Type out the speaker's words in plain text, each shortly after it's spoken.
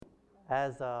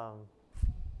as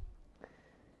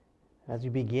as we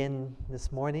begin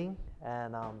this morning,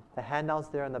 and the handouts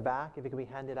there in the back, if it can be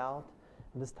handed out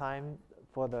this time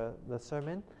for the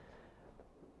sermon.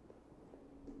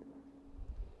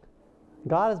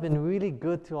 God has been really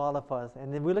good to all of us,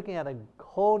 and we're looking at a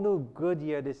whole new good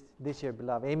year this year,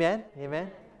 beloved. Amen? Amen?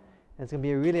 And it's going to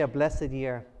be really a blessed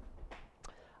year.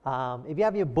 If you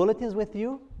have your bulletins with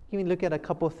you, you can look at a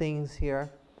couple things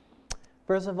here.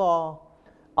 First of all,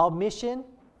 our mission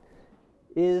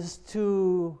is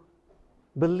to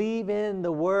believe in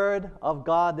the Word of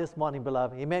God this morning,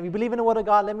 beloved. Amen? If you believe in the Word of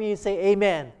God, let me say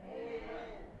amen. Amen.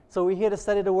 So we're here to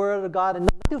study the Word of God and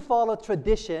not to follow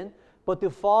tradition, but to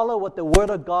follow what the Word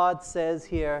of God says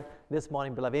here this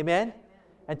morning, beloved. Amen? Amen.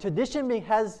 And tradition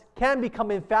can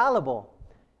become infallible.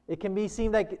 It can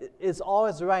seem like it's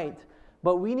always right.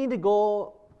 But we need to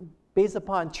go based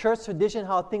upon church tradition,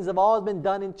 how things have always been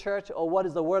done in church, or what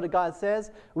is the Word of God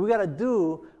says. We got to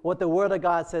do what the Word of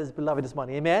God says, beloved, this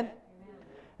morning. Amen? Amen?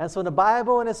 And so in the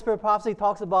Bible and the Spirit prophecy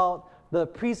talks about the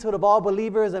priesthood of all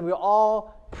believers, and we're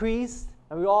all priests,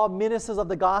 and we're all ministers of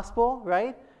the gospel,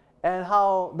 right? And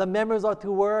how the members are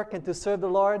to work and to serve the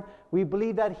Lord. We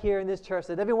believe that here in this church,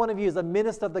 that every one of you is a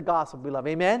minister of the gospel, beloved.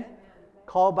 Amen? Amen.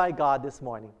 Called by God this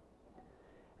morning.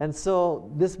 And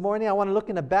so this morning I want to look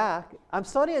in the back. I'm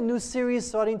starting a new series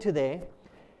starting today.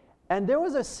 And there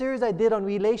was a series I did on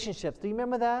relationships. Do you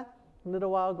remember that a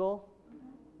little while ago?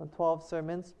 On 12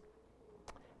 sermons.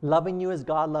 Loving you as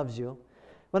God loves you.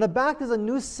 On the back there's a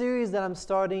new series that I'm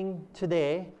starting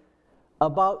today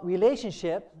about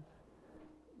relationship,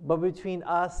 but between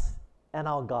us and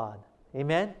our God.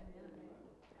 Amen?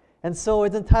 And so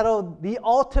it's entitled The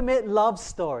Ultimate Love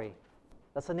Story.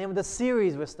 That's the name of the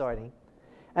series we're starting.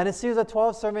 And a series of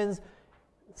 12 sermons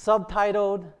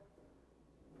subtitled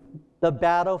The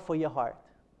Battle for Your Heart.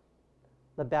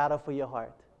 The Battle for Your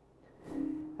Heart.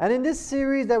 And in this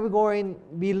series that we're going to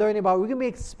be learning about, we're going to be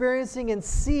experiencing and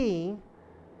seeing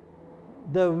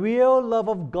the real love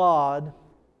of God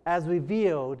as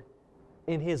revealed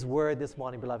in His Word this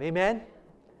morning, beloved. Amen?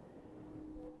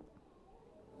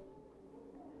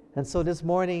 And so this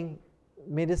morning,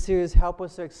 may this series help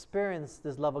us to experience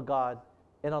this love of God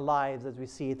in our lives as we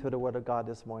see it through the Word of God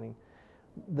this morning.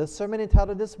 The sermon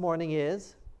entitled this morning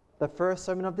is, the first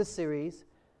sermon of this series,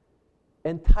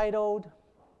 entitled,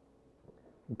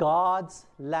 God's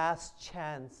Last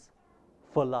Chance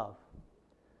for Love.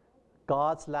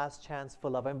 God's Last Chance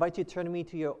for Love. I invite you to turn me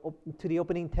to the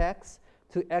opening text,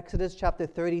 to Exodus chapter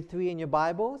 33 in your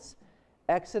Bibles.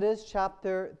 Exodus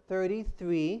chapter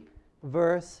 33,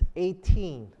 verse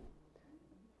 18.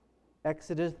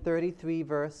 Exodus 33,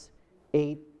 verse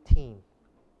 18.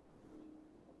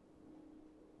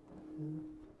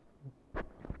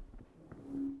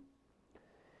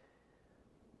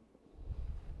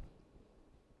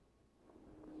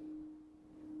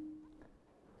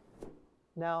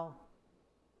 Now,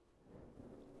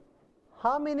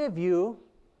 how many of you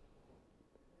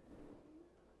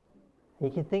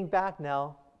can think back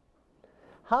now,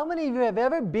 how many of you have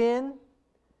ever been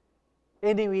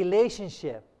in a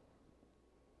relationship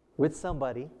with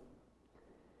somebody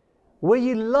where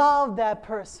you love that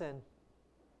person,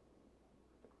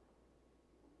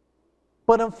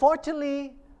 but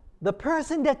unfortunately, the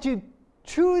person that you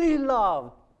truly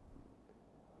love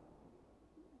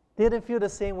didn't feel the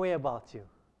same way about you?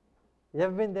 You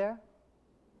ever been there?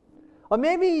 Or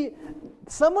maybe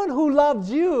someone who loved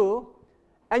you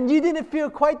and you didn't feel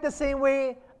quite the same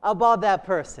way about that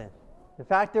person. In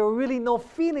fact, there were really no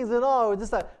feelings at all. It was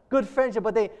just a good friendship,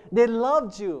 but they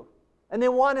loved you and they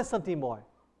wanted something more.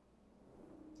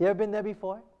 You ever been there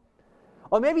before?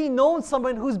 Or maybe you've known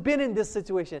someone who's been in this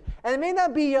situation. And it may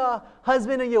not be your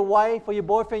husband or your wife or your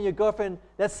boyfriend or your girlfriend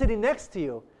that's sitting next to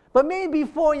you. But maybe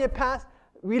before in your past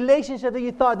relationship that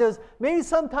you thought there was maybe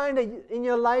some time in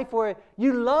your life where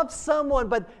you loved someone,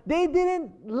 but they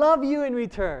didn't love you in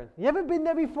return. You ever been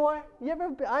there before?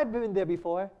 I've been there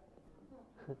before.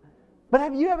 But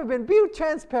have you ever been? Be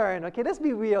transparent. Okay, let's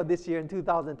be real this year in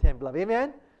 2010, beloved.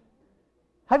 Amen?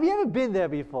 Have you ever been there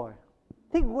before?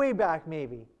 Think way back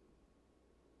maybe.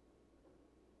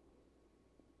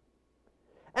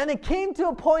 And it came to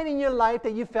a point in your life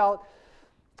that you felt,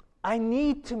 I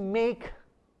need to make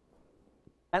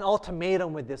an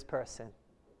ultimatum with this person.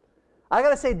 I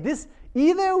gotta say this,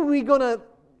 either you're gonna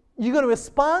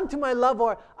respond to my love,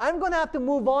 or I'm gonna have to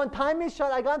move on. Time is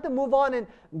short. I got to move on and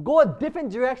go a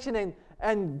different direction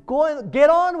and go and get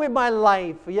on with my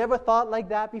life. You ever thought like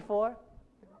that before?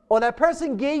 Or that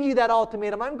person gave you that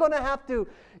ultimatum. I'm gonna have to,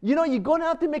 you're gonna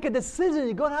have to make a decision.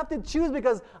 You're gonna have to choose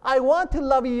because I want to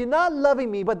love you. You're not loving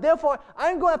me, but therefore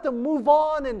I'm gonna have to move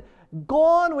on go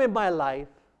on with my life.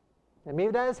 And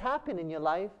maybe that has happened in your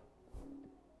life.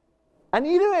 And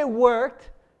either it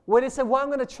worked, where they said, well, I'm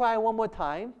going to try one more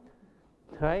time,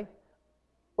 right?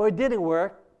 Or it didn't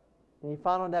work, and you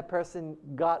found out that person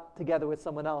got together with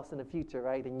someone else in the future,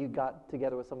 right? And you got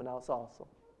together with someone else also.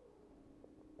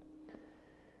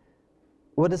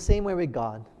 We're the same way with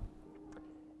God.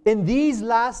 In these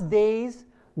last days,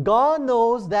 God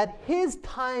knows that His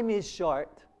time is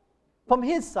short. From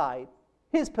His side,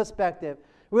 His perspective.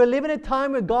 We're living in a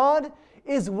time where God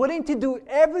is willing to do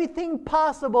everything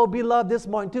possible, beloved, this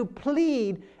morning, to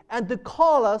plead and to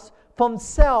call us from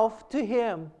self to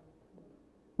Him.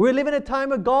 We're living in a time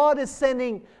where God is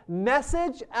sending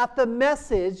message after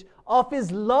message of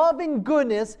His love and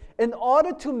goodness in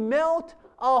order to melt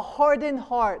our hardened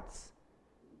hearts.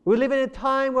 We live in a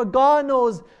time where God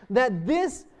knows that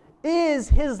this is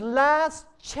His last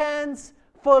chance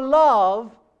for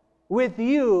love with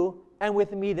you and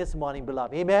with me this morning,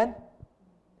 beloved. Amen?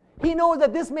 He knows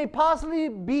that this may possibly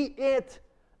be it.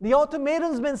 The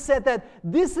ultimatum's been set that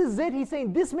this is it. He's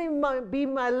saying this may be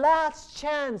my last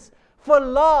chance for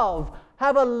love.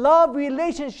 Have a love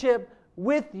relationship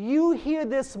with you here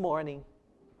this morning.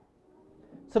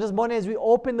 So this morning as we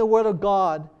open the Word of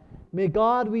God, may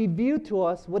God reveal to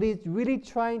us what He's really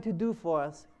trying to do for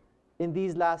us in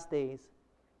these last days.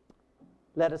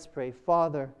 Let us pray.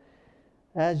 Father,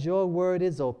 as your Word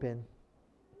is open,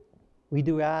 we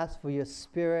do ask for your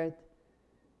Spirit,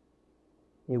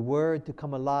 your Word to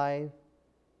come alive,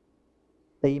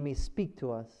 that you may speak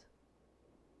to us.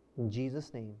 In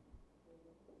Jesus' name,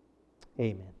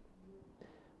 amen.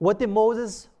 What did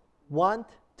Moses want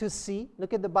to see?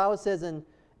 Look at the Bible says in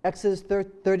Exodus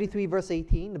 33 verse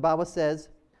 18, the Bible says,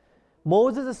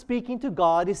 Moses is speaking to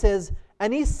God. He says,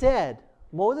 and he said,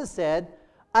 Moses said,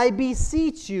 I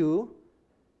beseech you,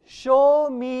 show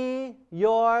me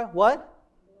your what?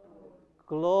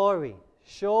 Glory.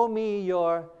 Show me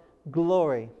your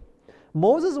glory.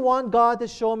 Moses wanted God to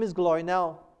show him His glory.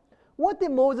 Now, what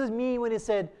did Moses mean when he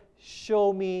said,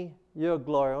 show me your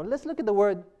glory? Well, let's look at the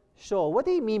word show. What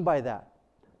did he mean by that?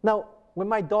 Now, when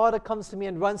my daughter comes to me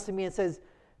and runs to me and says,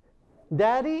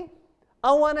 Daddy,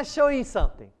 I want to show you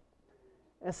something.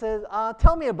 And says,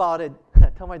 tell me about it. I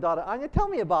tell my daughter, Anya, tell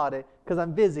me about it, because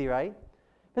I'm busy, right?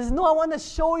 She says, no, I want to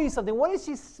show you something. What does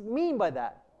she mean by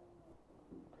that?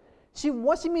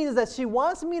 What she means is that she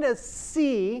wants me to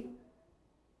see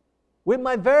with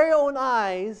my very own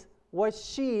eyes what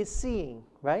she is seeing,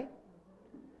 right?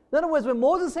 In other words, when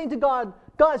Moses is saying to God,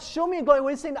 God, show me your glory,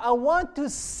 what he's saying, I want to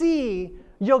see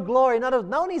your glory. Not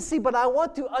only see, but I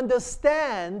want to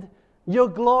understand your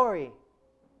glory.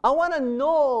 I want to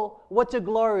know what your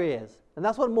glory is. And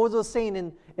that's what Moses was saying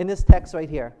in this text right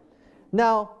here.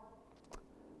 Now,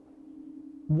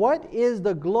 what is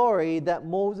the glory that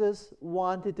Moses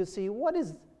wanted to see? What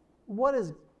is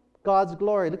God's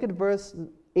glory? Look at verse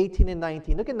 18 and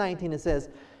 19. Look at 19. It says,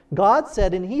 God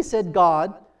said, and he said,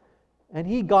 God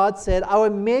said, I will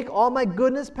make all my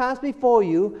goodness pass before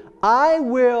you. I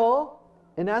will,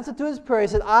 in answer to his prayer, he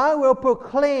said, I will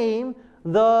proclaim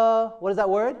the, what is that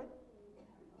word?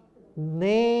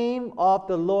 Name of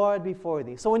the Lord before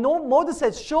thee. So when Moses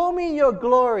said, show me your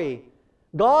glory,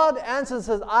 God answers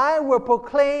and says, I will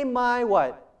proclaim my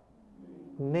what?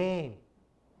 Name.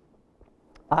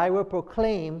 I will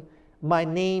proclaim my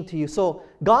name to you. So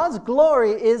God's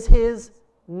glory is His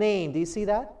name. Do you see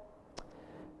that?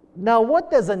 Now,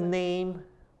 what does a name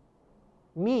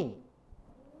mean?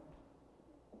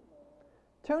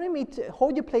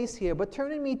 Hold your place here, but turn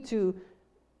with me to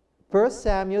 1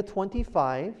 Samuel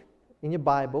 25 in your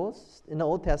Bibles, in the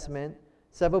Old Testament,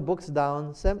 several books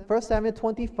down, 1 Samuel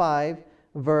 25,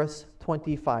 verse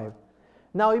 25.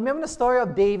 Now, remember the story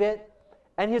of David,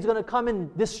 and he's going to come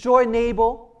and destroy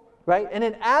Nabal, right? And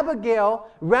then Abigail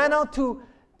ran out to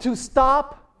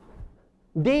stop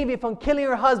David from killing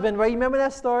her husband, right? You remember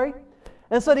that story?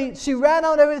 And so she ran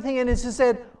out everything, and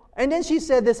then she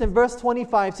said this in verse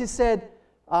 25. She said,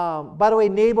 by the way,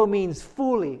 Nabal means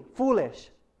foolish,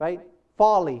 right?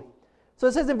 Folly. So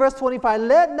it says in verse 25,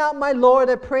 let not my Lord,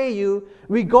 I pray you,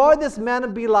 regard this man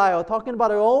of Belial, talking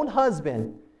about her own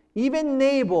husband, even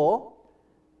Nabal,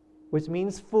 which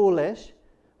means foolish,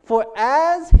 for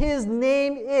as his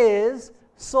name is,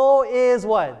 so is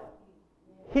what?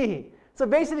 He. So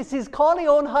basically, she's calling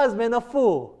her own husband a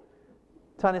fool,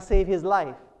 trying to save his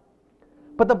life.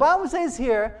 But the Bible says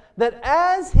here that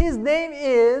as his name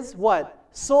is what?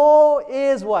 So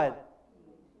is what?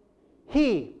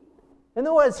 He. In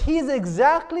other words, he is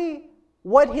exactly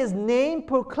what his name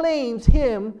proclaims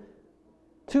him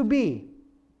to be.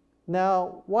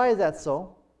 Now, why is that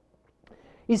so?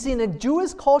 You see, in the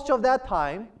Jewish culture of that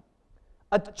time,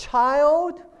 a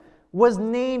child was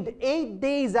named 8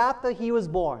 days after he was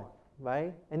born,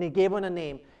 right? And they gave him a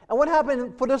name. And what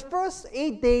happened, for those first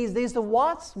 8 days, they used to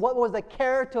watch what was the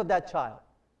character of that child.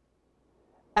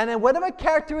 And then whatever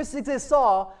characteristics they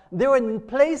saw, they would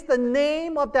place the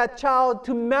name of that child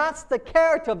to match the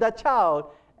character of that child,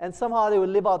 and somehow they would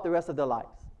live out the rest of their lives.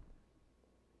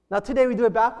 Now today we do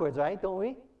it backwards, right? Don't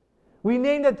we? We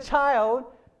name the child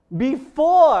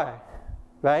before,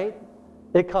 right,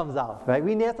 it comes out, right?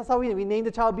 That's how we name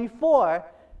the child before,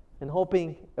 and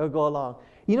hoping it will go along.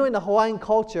 You know, in the Hawaiian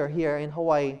culture here in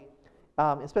Hawaii,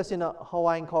 especially in the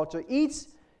Hawaiian culture, each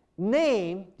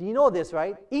name, do you know this,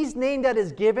 right? Each name that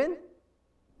is given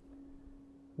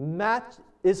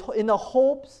is in the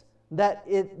hopes that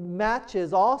it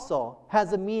matches also,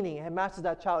 has a meaning. It matches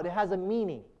that child. It has a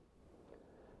meaning.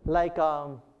 Like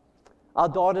our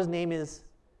daughter's name is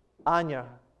Anya.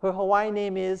 Her Hawaiian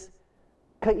name is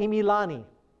Ka'imilani,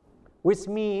 which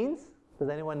means, does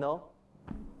anyone know?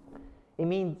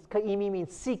 Ka'imi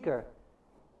means seeker.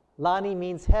 Lani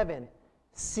means heaven.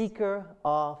 Seeker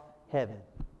of heaven.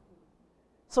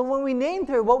 So when we named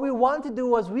her, what we wanted to do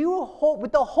was we will hope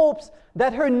with the hopes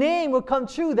that her name will come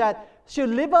true, that she'll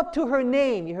live up to her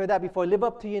name. You heard that before, live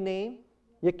up to your name,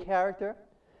 your character.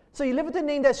 So you live up to the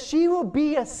name that she will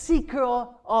be a seeker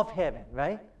of heaven,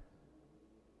 right?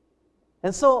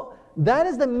 And so that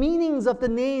is the meanings of the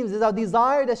names, is our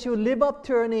desire that she will live up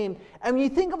to her name. And when you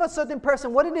think of a certain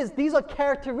person, what it is, these are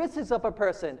characteristics of a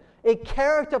person. A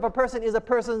character of a person is a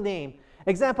person's name.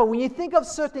 Example, when you think of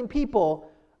certain people,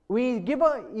 when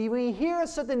you hear a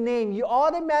certain name, you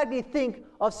automatically think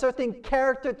of certain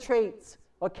character traits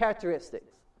or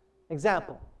characteristics.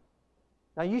 Example.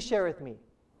 Now you share with me.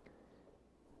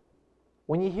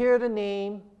 When you hear the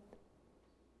name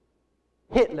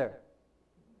Hitler,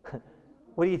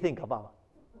 what do you think about?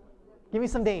 Give me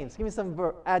some names. Give me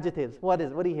some adjectives. What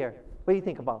do you hear? What do you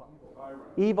think about?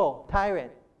 Evil,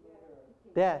 tyrant,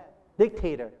 death,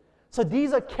 dictator. So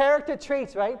these are character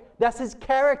traits, right? That's his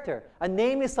character. A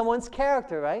name is someone's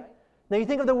character, right? Now you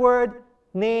think of the word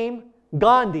name,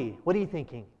 Gandhi. What are you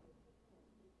thinking?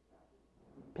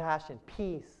 Passion,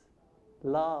 peace,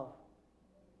 love.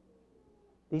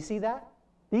 Do you see that?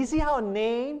 Do you see how a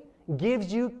name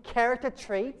gives you character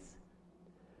traits?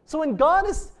 So when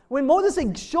Moses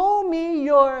said, show me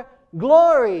your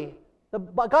glory,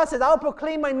 God says, I'll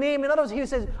proclaim my name. In other words, he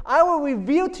says, I will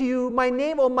reveal to you my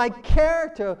name or my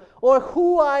character or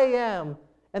who I am.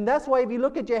 And that's why if you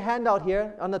look at your handout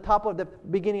here, on the top of the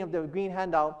beginning of the green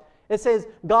handout, it says,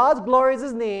 God's glory is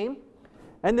his name.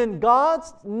 And then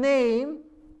God's name,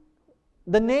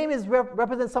 the name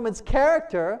represents someone's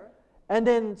character. And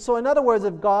then, so in other words,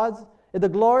 if the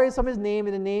glory is someone's name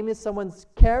and the name is someone's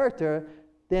character,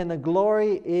 then the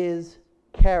glory is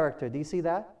character. Do you see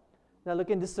that? Now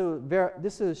look in this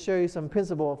to show you some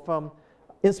principle from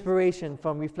inspiration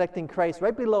from Reflecting Christ.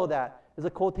 Right below that is a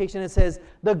quotation that says,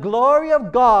 the glory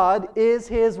of God is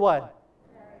his what?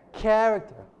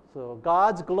 Character. So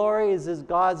God's glory is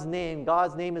God's name.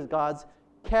 God's name is God's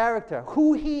character.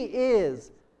 Who he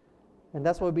is. And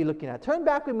that's what we'll be looking at. Turn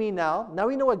back with me now. Now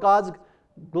we know what God's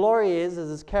glory is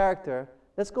his character.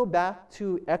 Let's go back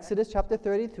to Exodus chapter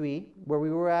 33, where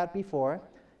we were at before.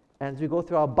 And as we go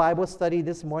through our Bible study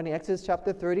this morning, Exodus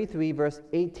chapter 33, verse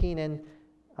 18 and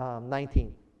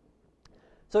 19.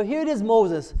 So here it is,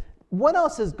 Moses. What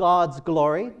else is God's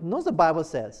glory? Notice the Bible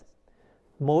says.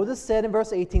 Moses said in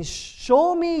verse 18,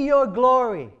 show me your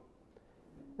glory.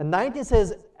 And 19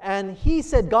 says, and he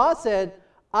said, God said,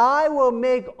 I will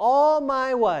make all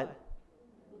my what?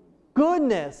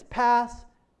 Goodness pass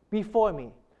before me.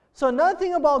 So another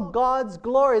thing about God's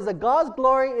glory is that God's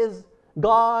glory is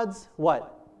God's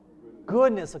what?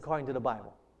 Goodness, according to the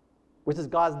Bible, which is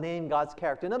God's name, God's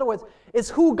character. In other words, it's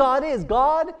who God is.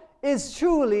 God is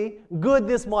truly good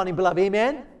this morning, beloved.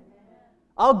 Amen?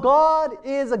 Our God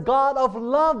is a God of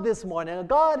love this morning. Our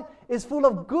God is full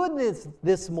of goodness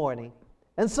this morning.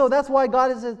 And so that's why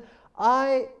God says,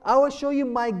 I will show you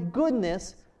my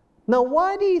goodness. Now,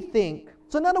 why do you think?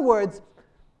 So in other words,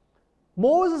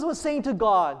 Moses was saying to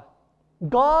God,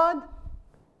 God,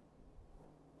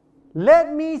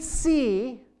 let me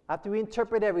see, after we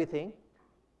interpret everything,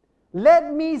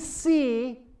 let me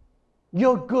see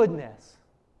your goodness.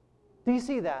 Do you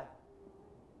see that?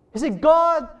 He said,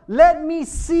 God, let me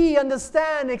see,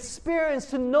 understand, experience,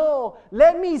 to know.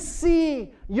 Let me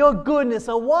see your goodness.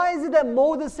 And why is it that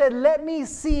Moses said, let me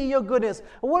see your goodness?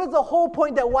 And what is the whole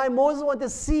point that why Moses wanted to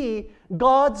see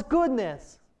God's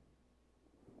goodness?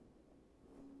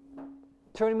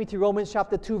 Turn me to Romans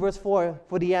chapter 2, verse 4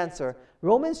 for the answer.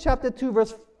 Romans chapter 2,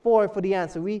 verse 4 for the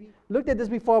answer. We looked at this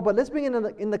before, but let's bring it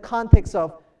in the context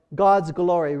of God's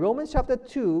glory. Romans chapter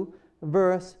 2,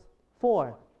 verse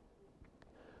 4.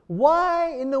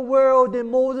 Why in the world did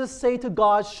Moses say to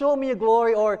God, show me your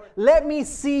glory, or let me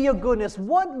see your goodness?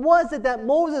 What was it that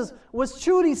Moses was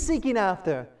truly seeking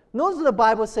after? Notice what the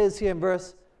Bible says here in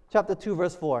chapter 2,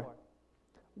 verse 4.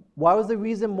 Why was the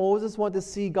reason Moses wanted to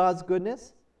see God's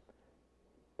goodness?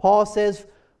 Paul says,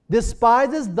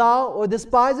 despisest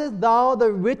thou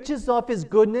the riches of his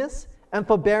goodness and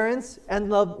forbearance and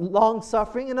long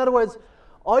suffering? In other words,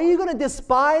 are you going to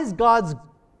despise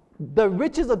the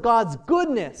riches of God's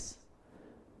goodness,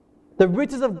 the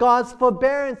riches of God's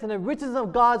forbearance, and the riches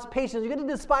of God's patience? You're going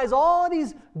to despise all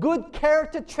these good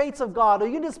character traits of God, or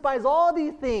you despise all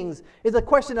these things, is a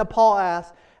question that Paul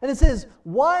asks. And it says,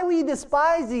 why we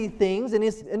despise these things? And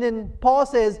then Paul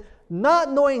says,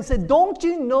 not knowing, said, don't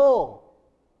you know,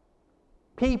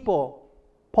 people,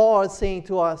 Paul is saying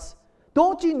to us,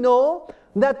 don't you know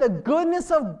that the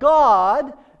goodness of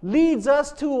God leads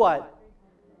us to what?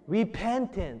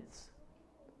 Repentance.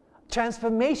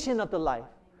 Transformation of the life.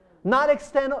 Not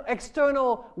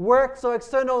external works or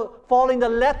external following the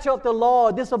letter of the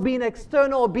law. This will be an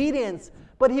external obedience.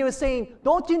 But he was saying,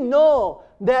 don't you know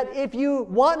that if you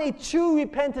want a true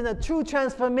repentance, a true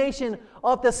transformation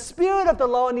of the spirit of the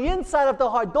law on the inside of the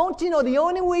heart, don't you know the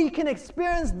only way you can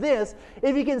experience this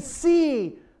if you can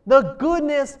see the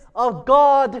goodness of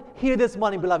God here this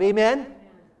morning, beloved? Amen?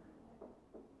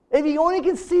 If you only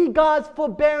can see God's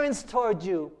forbearance toward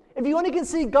you, if you only can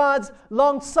see God's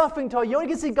long suffering toward you, you only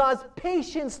can see God's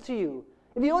patience to you,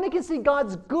 if you only can see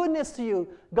God's goodness to you,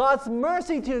 God's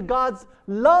mercy to you, God's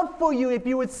love for you, if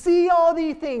you would see all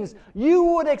these things, you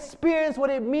would experience what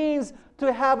it means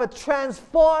to have a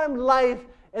transformed life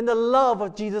in the love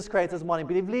of Jesus Christ this morning.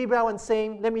 Believe that one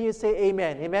saying, let me hear you say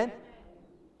amen. Amen?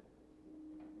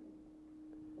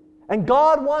 And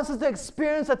God wants us to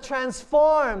experience a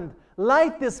transformed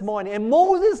life this morning. And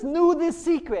Moses knew this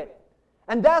secret.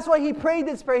 And that's why he prayed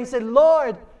this prayer. He said,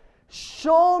 Lord,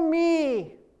 show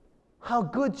me how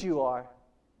good you are.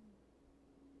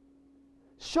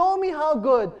 Show me how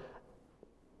good.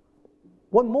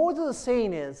 What Moses is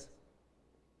saying is,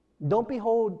 don't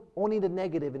behold only the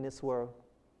negative in this world.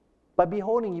 By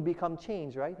beholding, you become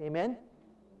changed, right? Amen?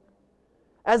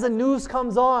 As the news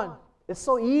comes on, it's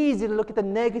so easy to look at the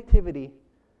negativity.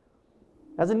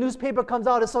 As the newspaper comes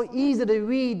out, it's so easy to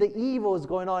read the evils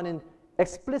going on in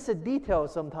explicit detail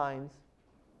sometimes.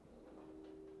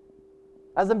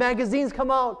 As the magazines come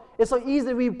out, it's so easy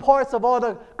to read parts of all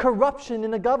the corruption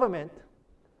in the government.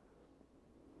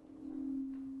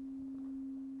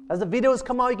 As the videos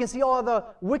come out, you can see all the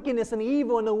wickedness and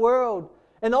evil in the world.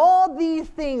 And all these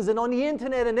things, and on the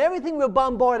internet and everything, we're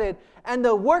bombarded. And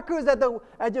the workers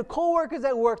at your co-workers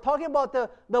at work, talking about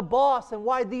the boss and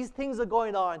why these things are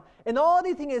going on. And all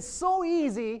these things, is so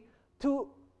easy to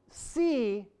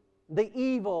see the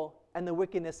evil and the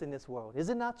wickedness in this world. Is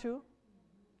it not true?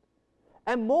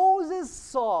 And Moses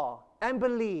saw and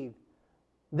believed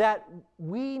that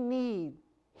he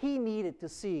needed to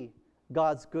see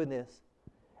God's goodness.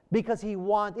 Because he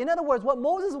wanted, in other words, what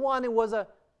Moses wanted was a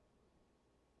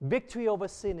victory over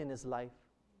sin in his life.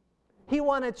 He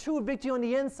wanted true victory on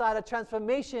the inside, a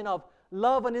transformation of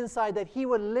love on the inside, that he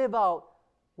would live out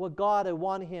what God had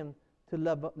wanted him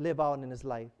to live out in his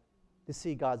life, to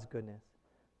see God's goodness.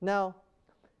 Now,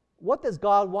 what does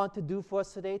God want to do for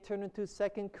us today? Turn into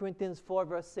 2 Corinthians 4,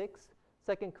 verse 6.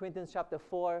 2 Corinthians chapter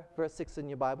 4, verse 6 in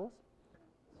your Bibles.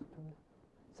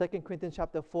 2 Corinthians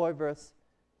chapter 4, verse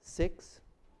 6.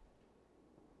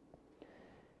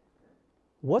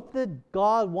 What did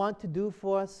God want to do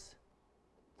for us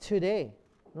today?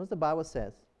 Notice the Bible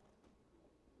says.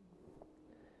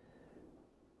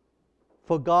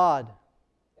 For God,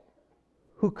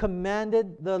 who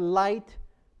commanded the light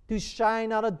to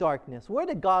shine out of darkness. Where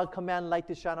did God command light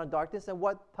to shine out of darkness? And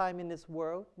what time in this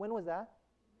world? When was that?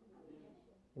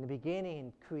 In the beginning,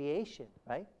 in creation,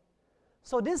 right?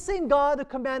 So this same God who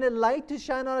commanded light to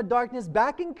shine out of darkness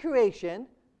back in creation,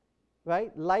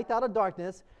 right? Light out of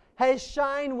darkness, has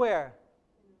shined where?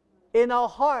 In our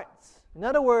hearts. In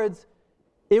other words,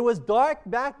 it was dark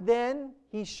back then.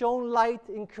 He shone light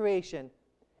in creation.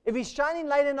 If he's shining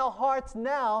light in our hearts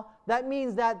now, that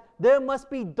means that there must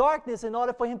be darkness in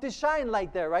order for him to shine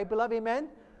light there, right, beloved? Amen?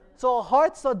 So our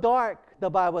hearts are dark, the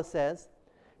Bible says.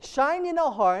 Shine in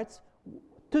our hearts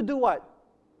to do what?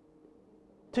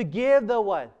 To give the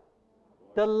what?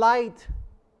 The light.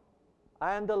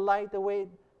 I am the light, the way.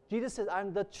 Jesus says,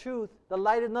 I'm the truth. The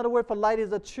light, another word for light is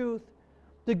the truth.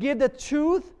 To give the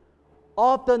truth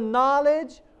of the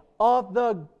knowledge of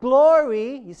the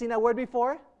glory. You seen that word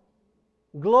before?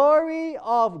 Glory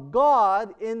of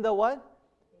God in the what?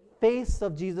 Face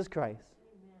of Jesus Christ.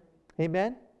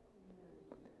 Amen?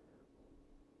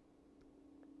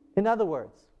 In other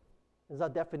words, these are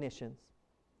definitions.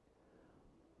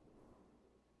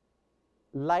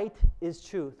 Light is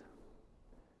truth.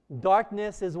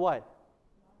 Darkness is what?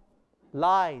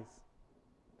 Lies.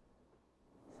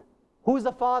 Who's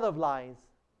the father of lies?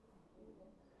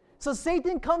 So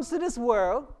Satan comes to this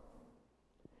world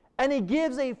and he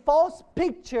gives a false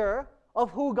picture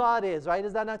of who God is, right?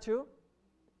 Is that not true?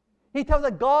 He tells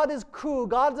us God is cruel,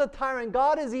 God is a tyrant,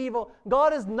 God is evil,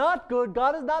 God is not good,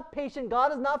 God is not patient,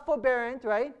 God is not forbearant,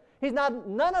 right? He's not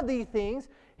none of these things.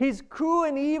 He's cruel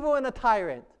and evil and a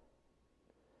tyrant.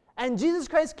 And Jesus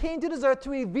Christ came to this earth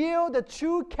to reveal the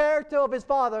true character of his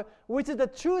Father, which is the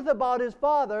truth about his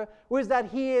Father, which is that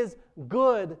he is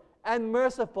good and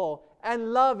merciful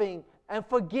and loving and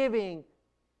forgiving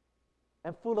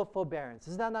and full of forbearance.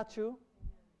 Is that not true?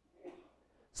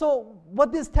 So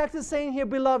what this text is saying here,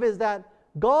 beloved, is that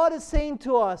God is saying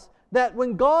to us that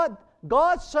when God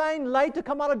shined light to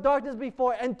come out of darkness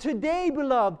before, and today,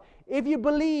 beloved, if you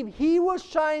believe, he will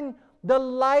shine the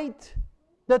light,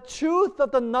 the truth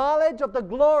of the knowledge of the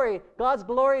glory. God's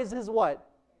glory is his what?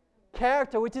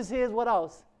 Character, which is his what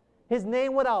else? His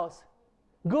name, what else?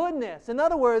 Goodness. In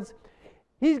other words,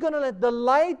 he's going to let the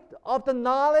light of the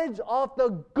knowledge of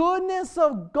the goodness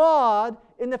of God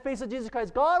in the face of Jesus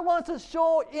Christ. God wants to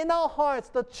show in our hearts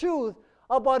the truth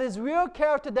about his real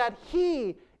character, that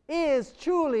he is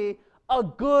truly a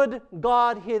good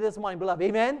God here this morning, beloved.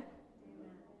 Amen?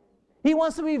 He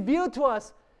wants to reveal to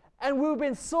us, and we've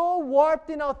been so warped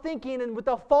in our thinking and with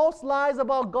the false lies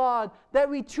about God that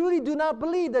we truly do not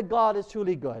believe that God is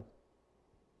truly good.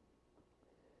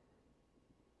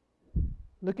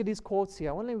 Look at these quotes here.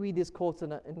 I want to read these quotes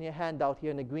in your handout here,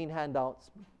 in the green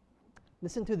handouts.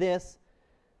 Listen to this.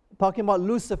 Talking about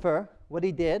Lucifer, what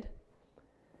he did.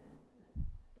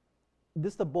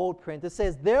 This is the bold print. It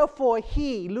says, therefore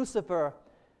he, Lucifer,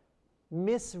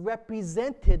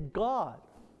 misrepresented God.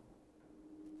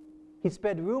 He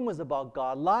spread rumors about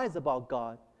God, lies about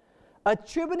God,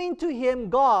 attributing to him,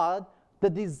 God, the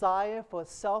desire for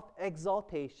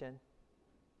self-exaltation.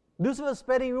 Lucifer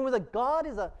spreading rumors that God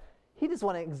is he just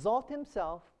want to exalt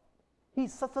himself.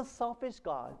 He's such a selfish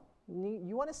God.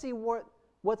 You want to see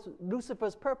what's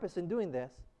Lucifer's purpose in doing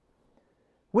this?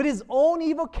 With his own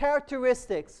evil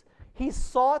characteristics, he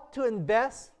sought to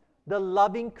invest the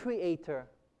loving Creator.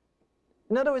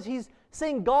 In other words, he's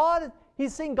saying God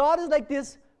is like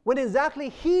this when exactly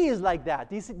he is like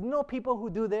that. Do you know people who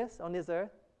do this on this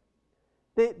earth?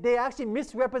 They actually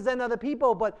misrepresent other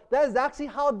people, but that is actually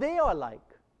how they are like.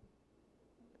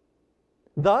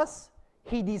 Thus,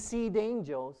 he deceived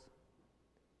angels.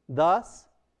 Thus,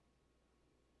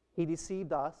 he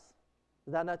deceived us.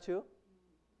 Is that not true?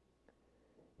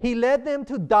 He led them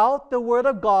to doubt the word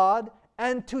of God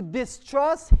and to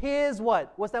distrust his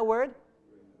what? What's that word?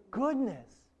 Goodness,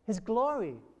 his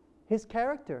glory, his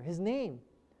character, his name.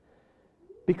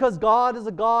 Because God is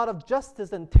a God of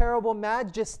justice and terrible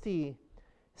majesty,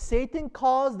 Satan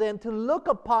caused them to look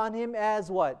upon him as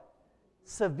what?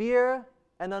 Severe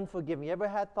and unforgiving. You ever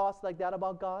had thoughts like that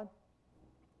about God?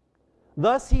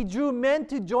 Thus he drew men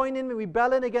to join him in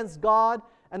rebellion against God,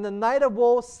 and the night of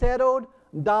woe settled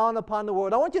down upon the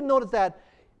world. I want you to notice that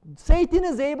Satan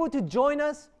is able to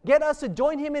get us to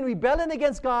join him in rebellion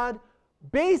against God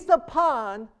based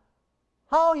upon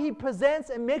how he presents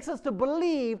and makes us to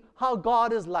believe how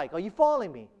God is like. Are you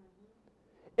following me?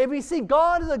 If we see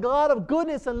God as a God of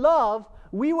goodness and love,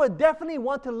 we would definitely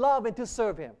want to love and to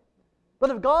serve him. But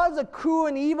if God is a cruel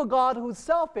and evil God who's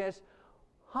selfish,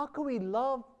 how can we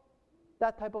love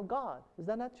that type of God? Is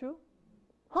that not true?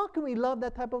 How can we love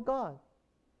that type of God?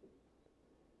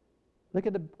 Look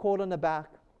at the quote on the back.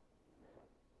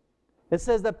 It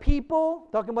says, the people,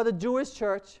 talking about the Jewish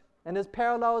church, and there's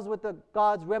parallels with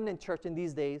God's remnant church in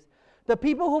these days, the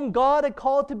people whom God had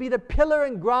called to be the pillar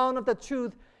and ground of the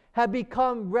truth have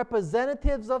become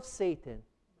representatives of Satan.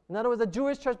 In other words, the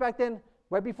Jewish church back then,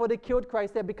 right before they killed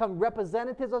Christ, they had become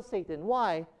representatives of Satan.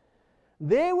 Why?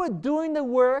 They were doing the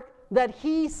work that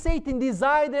Satan,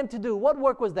 desired them to do. What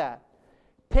work was that?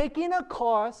 Taking a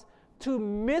course to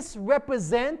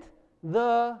misrepresent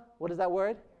what is that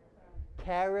word?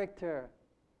 Character,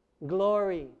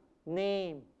 glory,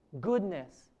 name,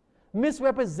 goodness.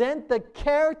 Misrepresent the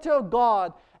character of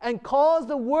God and cause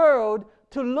the world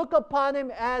to look upon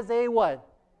him as a what?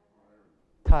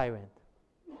 Tyrant.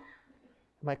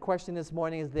 My question this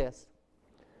morning is this.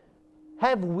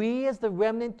 Have we as the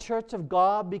remnant church of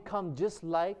God become just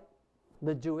like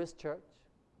the Jewish church?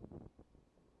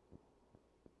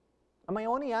 And my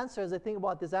only answer as I think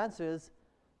about this answer is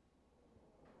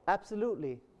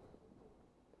absolutely.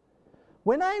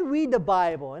 when I read the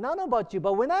Bible, and I don't know about you,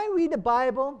 but when I read the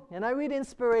Bible and I read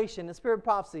inspiration and spirit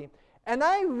prophecy, and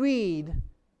I read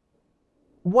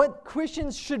what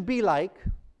Christians should be like,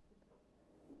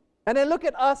 and I look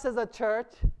at us as a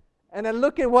church, and I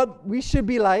look at what we should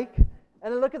be like,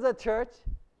 and I look at the church,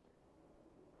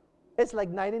 it's like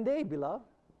night and day, beloved.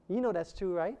 You know that's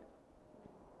true, right?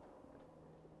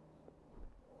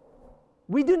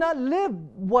 We do not live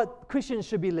what Christians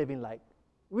should be living like.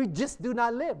 We just do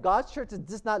not live. God's church is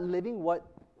just not living what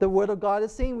the Word of God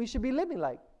is saying we should be living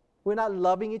like. We're not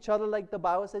loving each other like the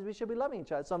Bible says we should be loving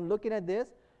each other. So I'm looking at this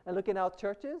and looking at our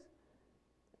churches,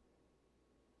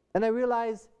 and I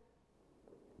realize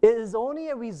it is only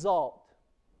a result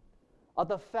of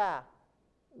the fact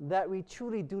that we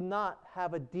truly do not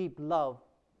have a deep love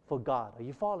for God. Are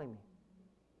you following me?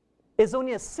 It's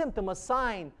only a symptom, a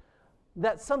sign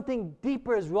that something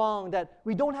deeper is wrong, that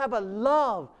we don't have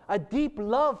a deep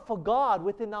love for God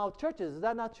within our churches. Is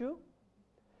that not true?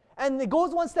 And it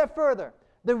goes one step further.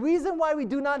 The reason why we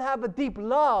do not have a deep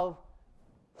love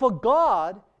for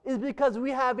God is because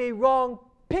we have a wrong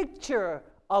picture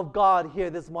of God here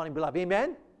this morning, beloved.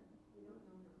 Amen?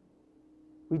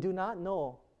 We do not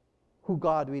know who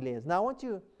God really is. Now, I want you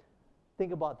to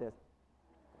think about this.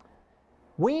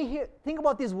 When you think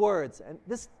about these words, and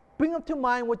this bring up to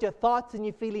mind what your thoughts and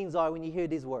your feelings are when you hear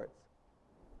these words.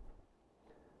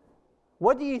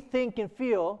 What do you think and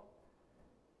feel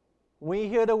when you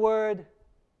hear the word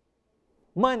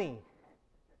money?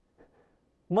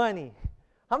 Money.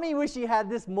 How many wish you had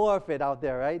this more of it out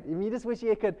there, right? I mean, you just wish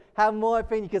you could have more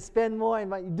of it, you could spend more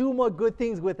and do more good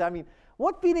things with it. I mean,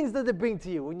 what feelings does it bring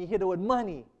to you when you hear the word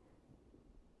money?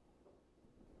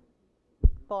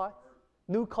 Thoughts?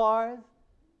 New cars?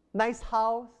 Nice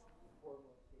house?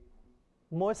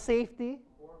 More safety?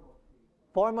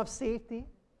 Form of safety.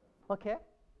 Okay.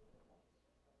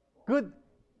 Good.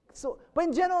 So, but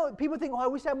in general, people think, oh, I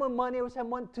wish I had more money. I wish I had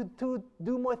money to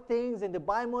do more things and to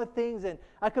buy more things and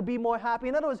I could be more happy.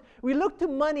 In other words, we look to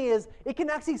money as it can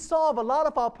actually solve a lot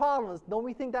of our problems. Don't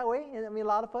we think that way? I mean, a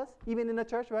lot of us, even in the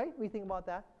church, right? We think about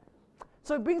that.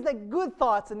 So it brings like good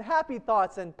thoughts and happy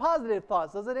thoughts and positive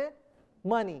thoughts, doesn't it?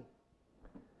 Money.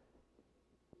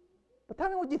 But tell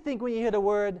me what you think when you hear the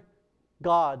word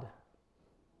God.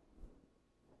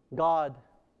 God.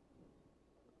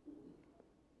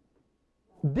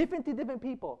 Different to different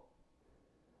people.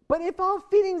 But if our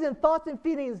feelings and thoughts and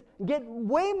feelings get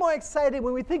way more excited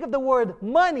when we think of the word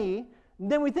money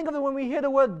than we think of it when we hear the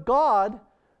word God,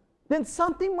 then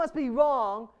something must be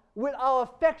wrong with our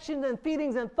affections and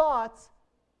feelings and thoughts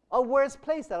of where it's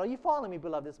placed at. Are you following me,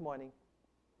 beloved, this morning?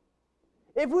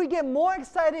 If we get more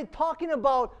excited talking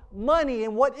about money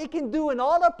and what it can do and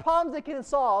all the problems it can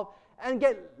solve, and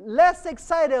get less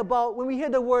excited about when we hear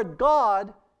the word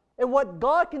God and what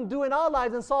God can do in our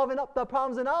lives and solving up the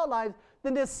problems in our lives,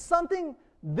 then there's something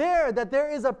there that there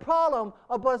is a problem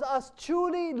about us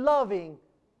truly loving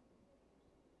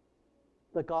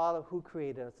the God who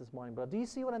created us this morning. But do you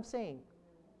see what I'm saying?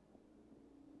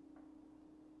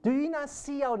 Do you not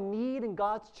see our need in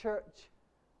God's church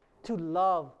to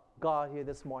love God here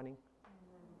this morning?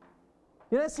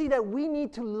 You don't see that we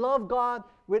need to love God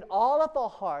with all of our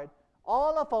heart,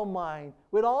 all of our mind,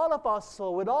 with all of our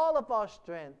soul, with all of our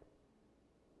strength.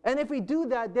 And if we do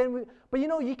that, then but you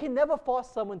know, you can never force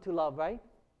someone to love, right?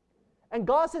 And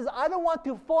God says, I don't want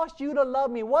to force you to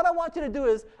love me. What I want you to do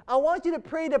is, I want you to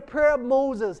pray the prayer of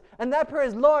Moses. And that prayer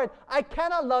is, Lord, I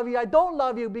cannot love you. I don't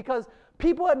love you because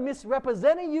people have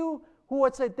misrepresented you who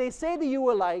what they say that you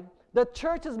are like. The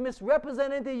church has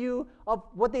misrepresented to you of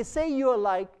what they say you are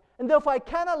like. And therefore, I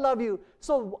cannot love you.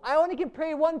 So I only can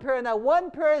pray one prayer. And that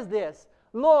one prayer is this: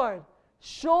 Lord,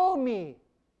 show me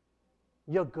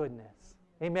your goodness.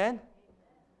 Amen?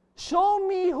 Show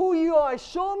me who you are.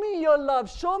 Show me your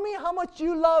love. Show me how much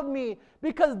you love me.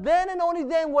 Because then and only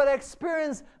then will I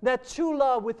experience that true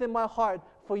love within my heart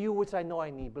for you, which I know I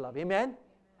need, beloved. Amen?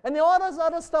 And then all those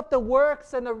other stuff, the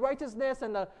works and the righteousness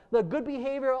and the good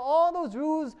behavior, all those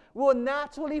rules will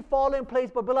naturally fall in place.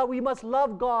 But beloved, we must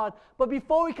love God. But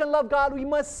before we can love God, we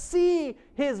must see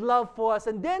His love for us.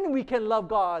 And then we can love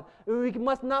God. We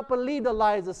must not believe the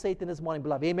lies of Satan this morning,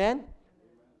 beloved. Amen?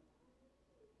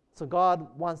 So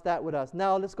God wants that with us.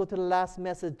 Now let's go to the last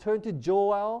message. Turn to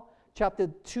Joel chapter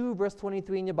 2, verse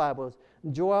 23 in your Bibles.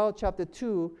 Joel chapter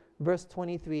 2, verse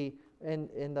 23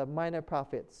 in the Minor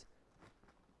Prophets.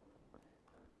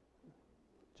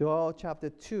 Joel chapter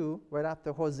 2, right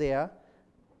after Hosea.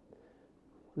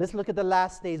 Let's look at the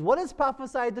last days. What is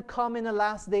prophesied to come in the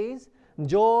last days?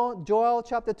 Joel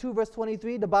chapter 2, verse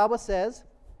 23, the Bible says,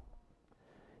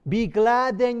 Be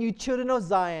glad then, you children of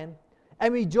Zion,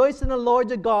 and rejoice in the Lord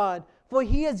your God, For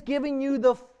he has given you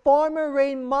the former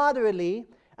rain moderately,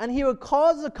 and he will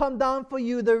cause to come down for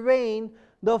you the rain,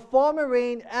 the former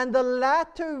rain, and the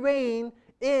latter rain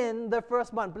in the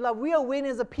first month. Beloved, we are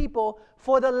waiting as a people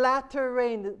for the latter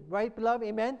rain, right, beloved?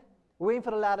 Amen? We're waiting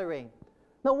for the latter rain.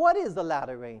 Now, what is the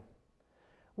latter rain?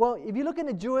 Well, if you look in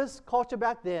the Jewish culture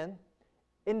back then,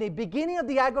 in the beginning of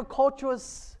the agricultural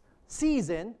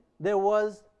season, there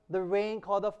was the rain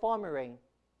called the former rain.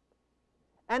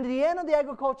 And at the end of the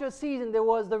agricultural season, there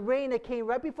was the rain that came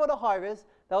right before the harvest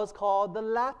that was called the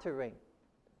latter rain.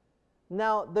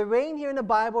 Now, the rain here in the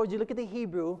Bible, as you look at the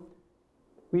Hebrew,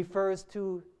 refers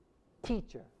to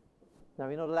teacher. Now,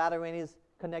 we know the latter rain is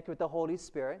connected with the Holy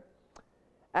Spirit.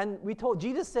 And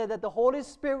Jesus said that the Holy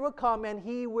Spirit will come and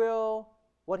he will,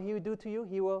 what he will do to you?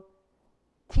 He will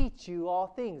teach you all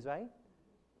things, right?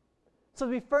 So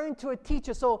referring to a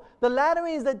teacher. So the latter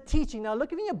rain is the teaching. Now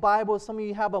look in your Bible, some of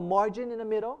you have a margin in the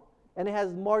middle, and it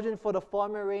has margin for the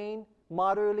former rain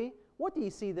moderately. What do you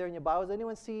see there in your Bible? Does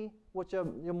anyone see what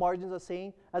your margins are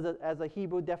saying as a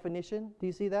Hebrew definition? Do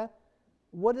you see that?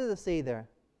 What does it say there?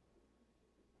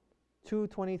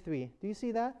 2:23. Do you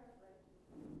see that?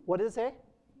 What does it say?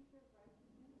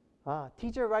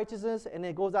 Teacher of righteousness, and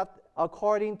it goes out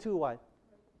according to what?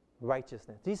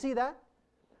 Righteousness. Do you see that?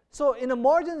 So in the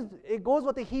margins, it goes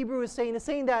what the Hebrew is saying. It's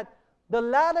saying that the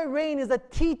latter rain is a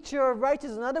teacher of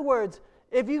righteousness. In other words,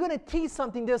 if you're going to teach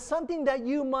something, there's something that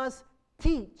you must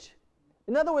teach.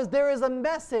 In other words, there is a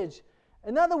message.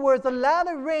 In other words, the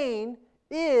latter rain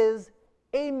is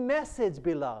a message,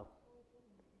 beloved.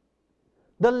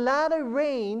 The latter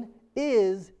rain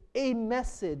is a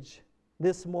message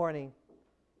this morning.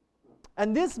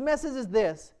 And this message is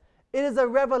this. It is a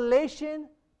revelation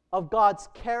of God's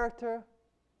character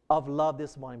of love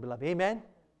this morning, beloved. Amen?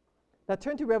 Now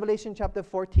turn to Revelation chapter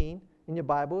 14 in your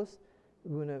Bibles.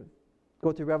 We're going to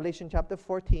go to Revelation chapter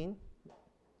 14,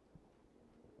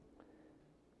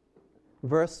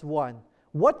 verse 1.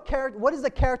 What is the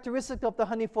characteristic of the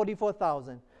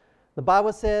 144,000? The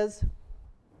Bible says,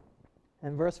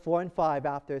 in verse 4 and 5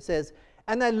 after, it says,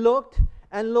 "And I looked,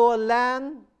 and lo, a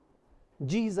Lamb,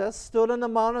 Jesus, stood on the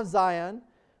Mount of Zion,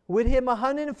 with him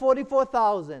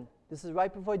 144,000. This is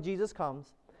right before Jesus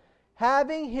comes.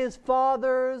 Having his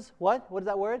Father's, what? What is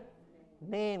that word?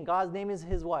 Name. God's name is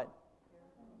his what?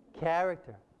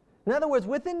 Character. In other words,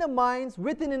 within the minds,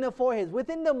 written in the foreheads,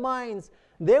 within the minds,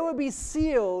 they will be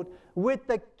sealed with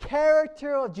the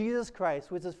character of Jesus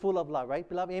Christ, which is full of love, right,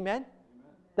 beloved? Amen?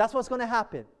 That's what's going to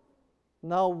happen.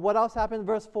 Now, what else happened?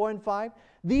 Verse 4 and 5.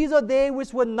 These are they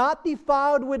which were not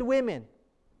defiled with women,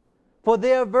 for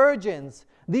they are virgins.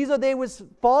 These are they which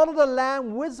follow the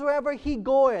Lamb whithersoever he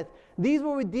goeth. These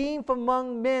were redeemed from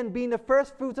among men, being the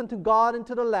first fruits unto God and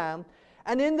to the Lamb.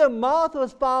 And in their mouth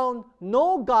was found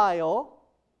no guile,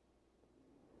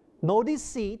 no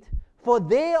deceit, for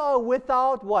they are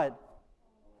without what?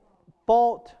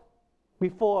 Fault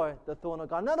before the throne of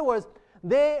God. In other words,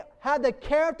 they had the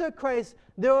character of Christ.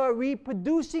 They are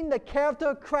reproducing the character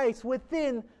of Christ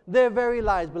within their very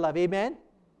lives, beloved. Amen?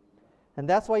 And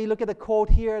that's why you look at the quote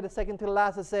here, the second to the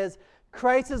last, it says,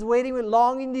 Christ is waiting with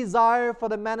longing desire for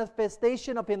the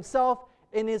manifestation of himself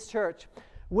in his church.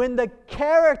 When the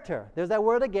character, there's that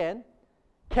word again,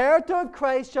 character of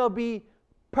Christ shall be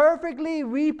perfectly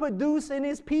reproduced in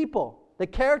his people, the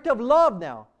character of love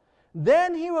now,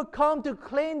 then he will come to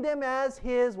claim them as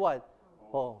his what?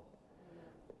 Oh.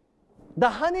 The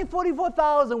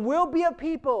 144,000 will be a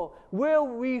people, will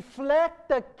reflect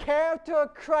the character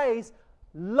of Christ,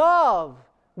 love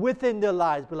within their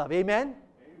lives, beloved. Amen? Amen.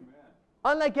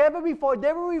 Unlike ever before,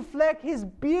 they will reflect his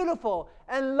beautiful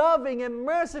and loving and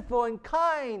merciful and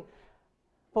kind,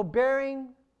 forbearing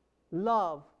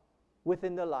love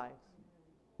within their lives.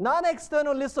 Not an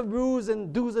external list of rules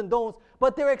and do's and don'ts,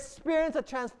 but their experience a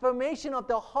transformation of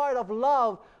the heart of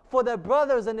love for their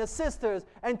brothers and their sisters,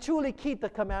 and truly keep the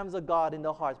commandments of God in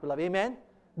their hearts, beloved. Amen?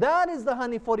 That is the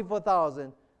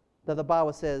 144,000 that the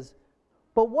Bible says.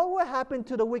 But what will happen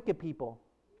to the wicked people?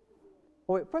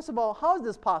 Well, first of all, how is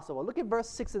this possible? Look at verse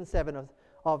 6 and 7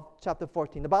 of chapter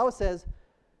 14. The Bible says,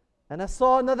 "And I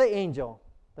saw another angel,"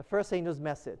 the first angel's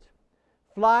message,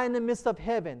 "fly in the midst of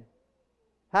heaven,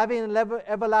 having an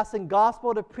everlasting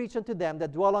gospel to preach unto them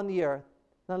that dwell on the earth."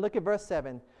 Now look at verse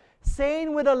 7.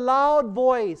 "Saying with a loud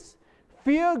voice,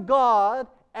 fear God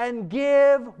and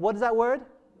give," what is that word?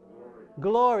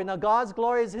 Glory. Now God's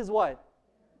glory is his what?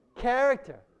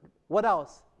 Character. What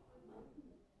else?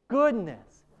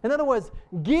 Goodness. In other words,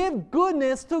 give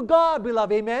goodness to God,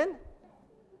 beloved. Amen?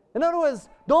 In other words,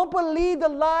 don't believe the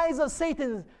lies of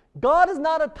Satan. God is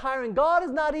not a tyrant. God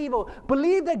is not evil.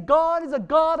 Believe that God is a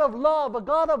God of love, a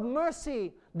God of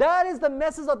mercy, That is the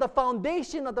message of the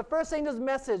foundation of the first angel's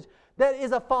message. That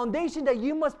is a foundation that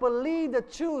you must believe the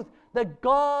truth that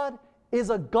God is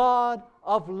a God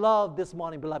of love this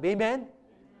morning, beloved. Amen?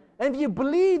 And if you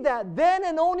believe that, then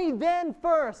and only then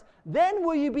first, then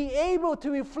will you be able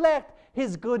to reflect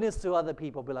His goodness to other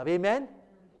people, beloved. Amen?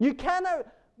 You cannot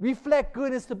reflect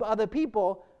goodness to other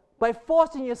people by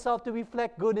forcing yourself to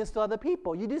reflect goodness to other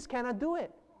people. You just cannot do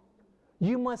it.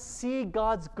 You must see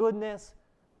God's goodness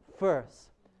first.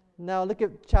 Now look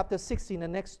at chapter 16, the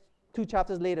next 2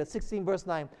 chapters later, 16 verse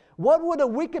 9. What would the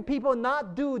wicked people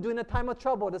not do during the time of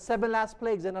trouble, the 7 last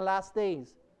plagues in the last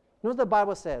days? Notice what the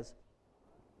Bible says.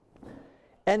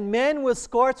 And men will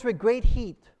scorch with great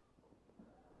heat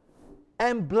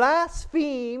and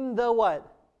blaspheme the what?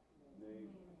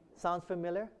 Sounds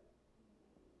familiar?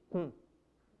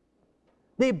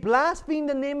 They blasphemed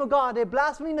the name of God. They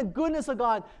blasphemed the goodness of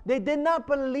God. They did not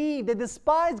believe. They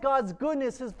despised God's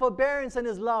goodness, His forbearance, and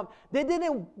His love. They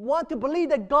didn't want to believe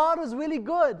that God was really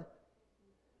good,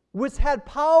 which had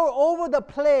power over the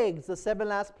plagues, the 7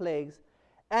 last plagues,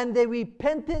 and they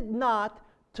repented not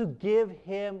to give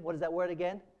Him, what is that word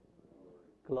again?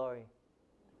 Glory.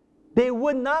 They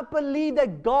would not believe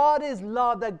that God is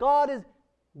love, that God is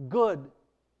good.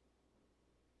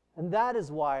 And that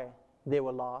is why they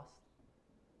were lost.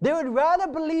 They would rather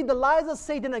believe the lies of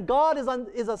Satan that God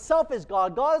is a selfish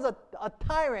God. God is a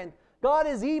tyrant. God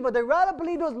is evil. They rather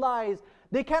believe those lies.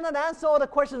 They cannot answer all the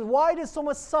questions. Why there's so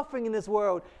much suffering in this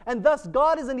world? And thus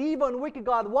God is an evil and wicked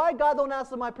God. Why God don't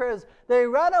answer my prayers? They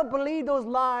rather believe those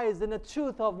lies than the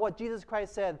truth of what Jesus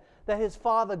Christ said, that His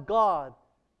Father God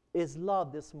is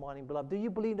love this morning, beloved. Do you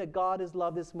believe that God is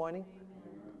love this morning?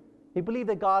 Amen. You believe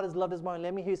that God is love this morning?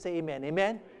 Let me hear you say amen.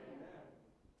 Amen?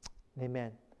 Amen.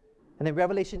 Amen. And in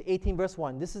Revelation 18 verse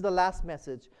 1, this is the last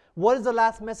message. What is the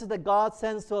last message that God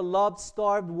sends to a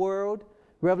love-starved world?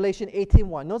 Revelation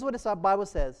 18:1. Notice what the Bible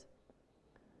says.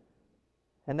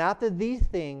 And after these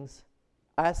things,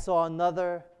 I saw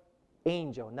another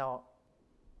angel. Now,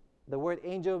 the word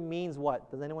angel means what?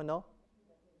 Does anyone know?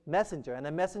 Messenger. And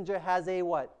a messenger has a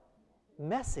what?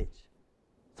 Message.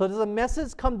 So does a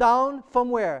message come down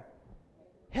from where?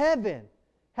 Heaven.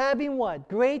 Having what?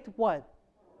 Great what?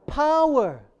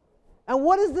 Power. And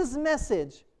what is this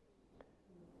message?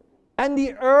 And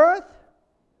the earth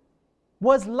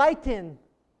was lightened,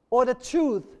 or the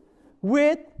truth,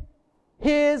 with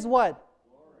His what?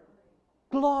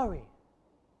 Glory.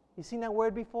 You seen that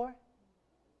word before?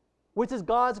 Which is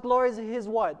God's glory, is His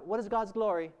what? What is God's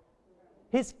glory?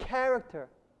 His character.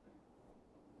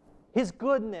 His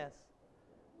goodness.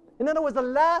 In other words, the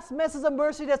last message of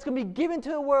mercy that's going to be given to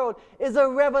the world is a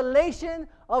revelation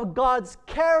of God's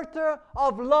character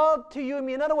of love to you and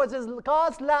me. In other words, it's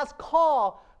God's last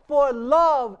call for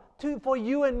love for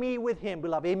you and me with Him,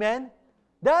 beloved. Amen?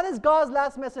 That is God's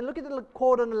last message. Look at the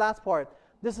quote on the last part.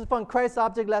 This is from Christ's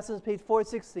Object Lessons, page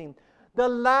 416. The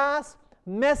last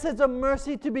message of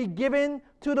mercy to be given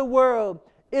to the world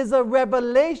is a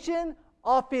revelation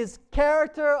of His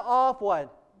character of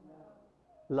what?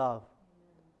 Love.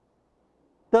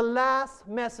 The last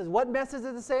message. What message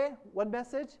does it say? What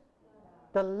message?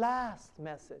 The last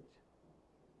message.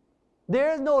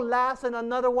 There is no last and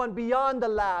another one beyond the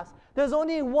last. There's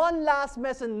only one last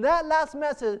message. And that last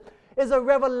message is a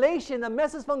revelation, a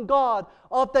message from God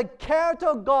of the character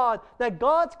of God. That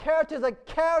God's character is a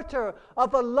character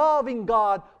of a loving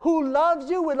God who loves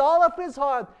you with all of His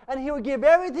heart. And He will give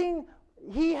everything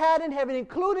He had in heaven,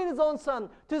 including His own Son,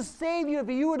 to save you if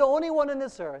you were the only one on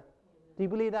this earth. Do you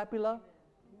believe that, beloved?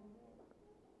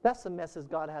 That's the message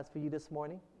God has for you this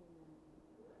morning.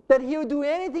 That He would do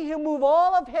anything. He'll move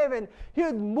all of heaven. He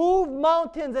would move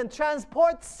mountains and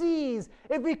transport seas.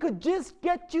 If we could just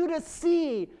get you to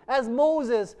see, as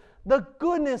Moses, the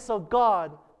goodness of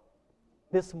God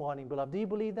this morning, beloved. Do you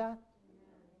believe that?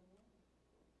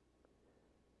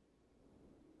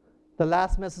 The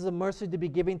last message of mercy to be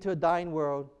given to a dying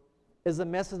world is a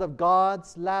message of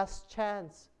God's last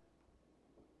chance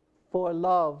for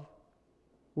love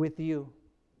with you.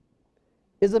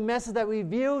 Is a message that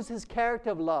reveals His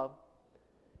character of love.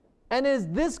 And it is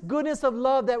this goodness of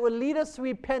love that will lead us to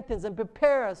repentance and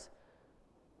prepare us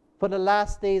for the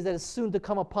last days that is soon to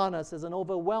come upon us as an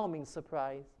overwhelming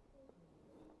surprise.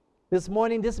 This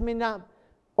morning, this may not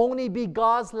only be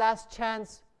God's last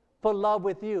chance for love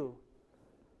with you,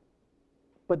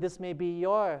 but this may be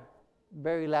your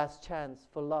very last chance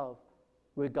for love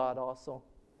with God also.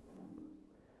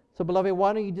 So, beloved,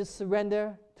 why don't you just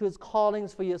surrender to His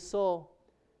callings for your soul?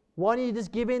 Why don't you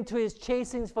just give in to His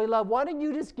chasings for your love? Why don't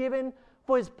you just give in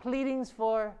for His pleadings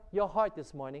for your heart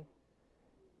this morning?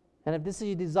 And if this is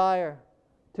your desire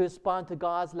to respond to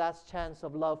God's last chance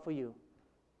of love for you,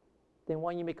 then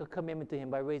why don't you make a commitment to Him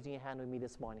by raising your hand with me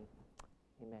this morning?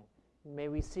 Amen. May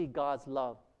we see God's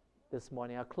love this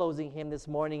morning. Our closing hymn this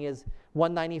morning is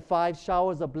 195,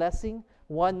 Showers of Blessing.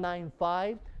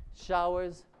 195,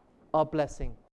 Showers of Blessing.